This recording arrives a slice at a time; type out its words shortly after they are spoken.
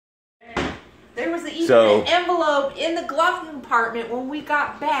There was even an envelope in the glove compartment when we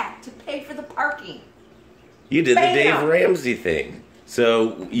got back to pay for the parking. You did the Dave Ramsey thing.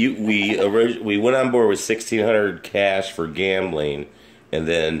 So we went on board with $1,600 cash for gambling, and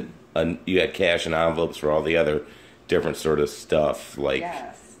then you had cash and envelopes for all the other different sort of stuff, like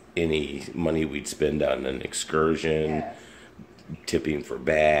any money we'd spend on an excursion, tipping for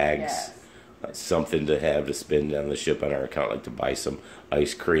bags, something to have to spend on the ship on our account, like to buy some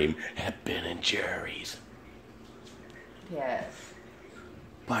ice cream at Ben & Jerry's. Yes.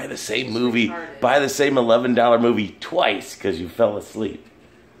 Buy the same movie, buy the same $11 movie twice because you fell asleep.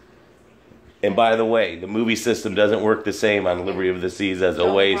 And by the way, the movie system doesn't work the same on Liberty of the Seas as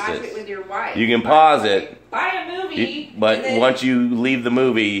Oasis. Watch it with your wife. You can pause it. Buy a movie. But once you leave the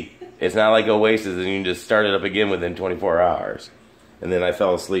movie, it's not like Oasis and you can just start it up again within 24 hours. And then I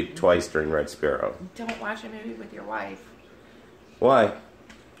fell asleep twice during Red Sparrow. Don't watch a movie with your wife. Why?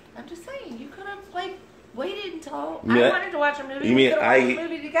 I'm just saying, you could have, like, waited until I wanted to watch a movie. We could have watched a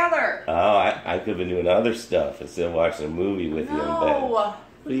movie together. Oh, I could have been doing other stuff instead of watching a movie with you in bed. What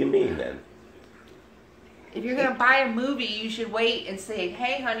do you mean, then? If you're going to buy a movie, you should wait and say,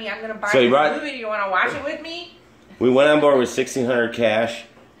 hey, honey, I'm going to buy this movie. Do you want to watch it with me? We went on board with $1,600 cash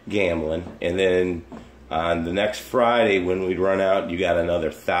gambling, and then on the next Friday when we'd run out, you got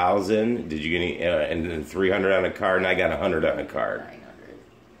another $1,000. Did you get any? And then $300 on a card, and I got $100 on a card. 900.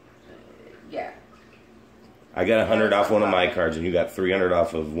 Yeah. I got $100 off one of my cards, and you got $300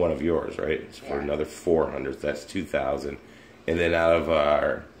 off of one of yours, right? It's for another $400. That's $2,000. And then out of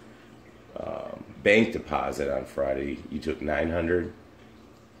our bank deposit on Friday, you took $900.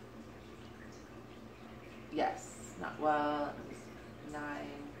 Yes. Well, it was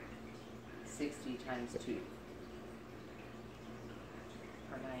 $960 times 2.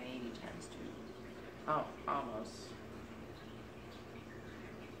 Or $980 times 2. Oh, almost.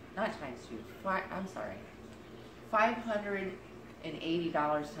 Not times 2. I'm sorry. $580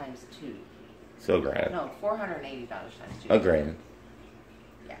 times 2. So grand. No, $480 times 2. A grand.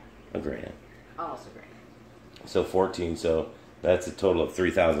 Yeah. A grand. Almost a grand. So 14. So that's a total of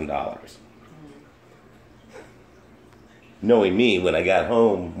 $3,000. Knowing me, when I got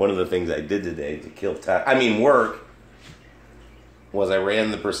home, one of the things I did today to kill time, work, was I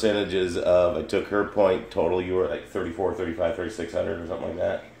ran the percentages of, I took her point total, you were like 34, 35, 3,600 or something like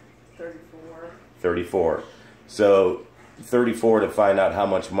that? 34. 34. So 34 to find out how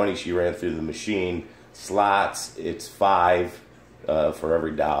much money she ran through the machine. Slots, it's 5 for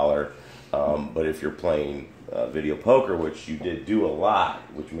every dollar. But if you're playing video poker, which you did do a lot,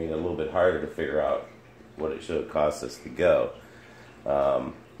 which made it a little bit harder to figure out what it should have cost us to go,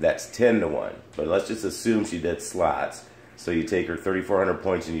 that's 10 to 1. But let's just assume she did slots. So you take her 3,400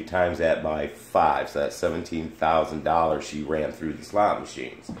 points and you times that by 5. So that's $17,000 she ran through the slot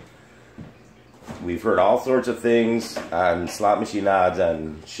machines. We've heard all sorts of things on slot machine odds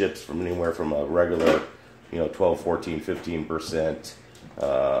on ships from anywhere from a regular, 12, 14, 15%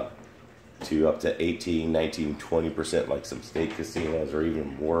 to up to 18, 19, 20%, like some state casinos, or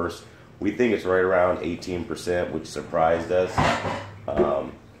even worse. We think it's right around 18%, which surprised us.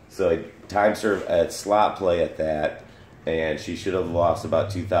 So I times her at slot play at that, and she should have lost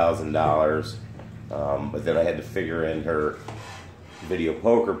about $2,000. But then I had to figure in her video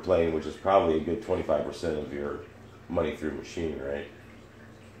poker playing, which is probably a good 25% of your money through machine, right?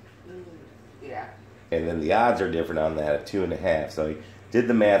 Yeah. And then the odds are different on that at 2.5. So I did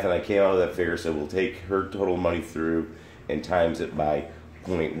the math and I came out with that figure. So we'll take her total money through and times it by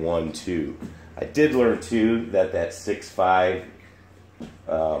 0.12. I did learn too that 6-5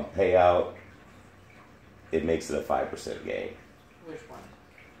 payout, it makes it a 5% game. Which one?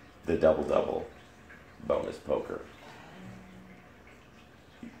 The double bonus poker.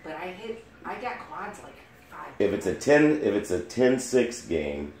 But I got quads like 5. If it's a 10-6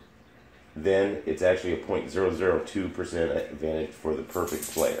 game, then it's actually a 0.002% advantage for the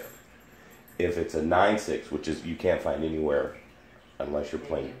perfect player. If it's a 9-6, which is you can't find anywhere unless you're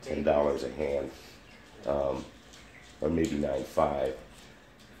playing $10 a hand, or maybe 9-5,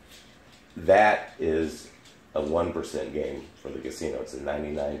 that is a 1% game for the casino. It's a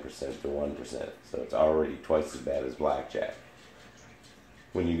 99% to 1%, so it's already twice as bad as blackjack.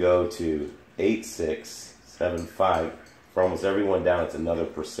 When you go to 8-6, 7-5, for almost everyone down, it's another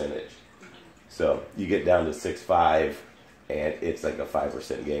percentage. So you get down to 6-5, and it's like a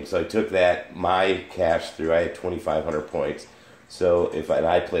 5% game. So I took my cash through. I had 2,500 points. So and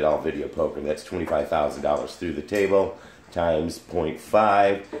I played all video poker. That's $25,000 through the table times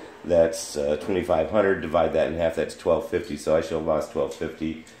 0.5. That's 2,500. Divide that in half. That's $1,250. So I should have lost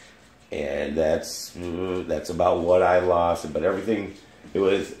 $1,250, and that's about what I lost. But everything, it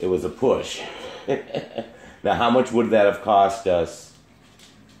was a push. Now, how much would that have cost us?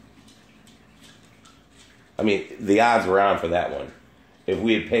 I mean, the odds were on for that one. If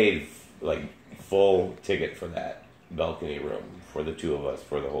we had paid like full ticket for that balcony room for the two of us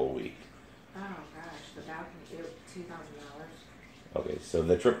for the whole week. Oh gosh, the balcony, $2,000. Okay, so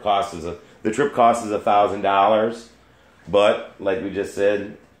the trip cost is $1,000, but like we just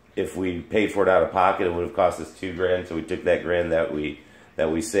said, if we paid for it out of pocket, it would have cost us $2,000. So we took that grand that we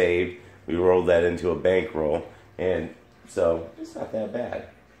saved, we rolled that into a bankroll, and so it's not that bad.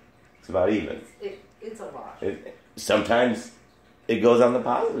 It's about even. It's a wash. Sometimes it goes on the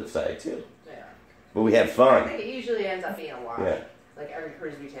positive side too. Yeah. But we had fun. I think it usually ends up being a wash. Yeah. Like every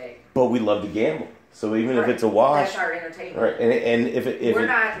cruise we take. But we love to gamble. So even if it's a wash, that's our entertainment. Right? And if we're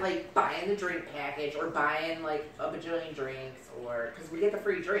not like buying the drink package or buying like a bajillion drinks, or because we get the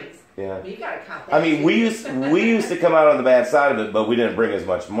free drinks. Yeah, you gotta count that. I mean, we used to come out on the bad side of it, but we didn't bring as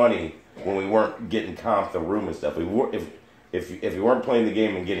much money when we weren't getting comped the room and stuff. If you weren't playing the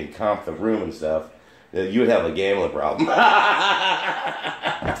game and getting comped the room and stuff, you would have a gambling problem. We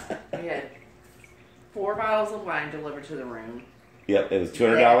had 4 bottles of wine delivered to the room. Yep, it was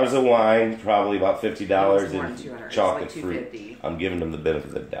 $200 of wine, probably about $50 in chocolate like fruit. I'm giving them the benefit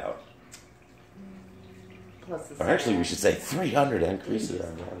of the doubt. Plus the or actually, we should say $300. Increase it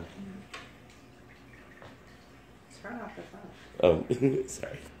on that. Turn off the phone. Oh,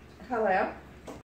 sorry. Hello.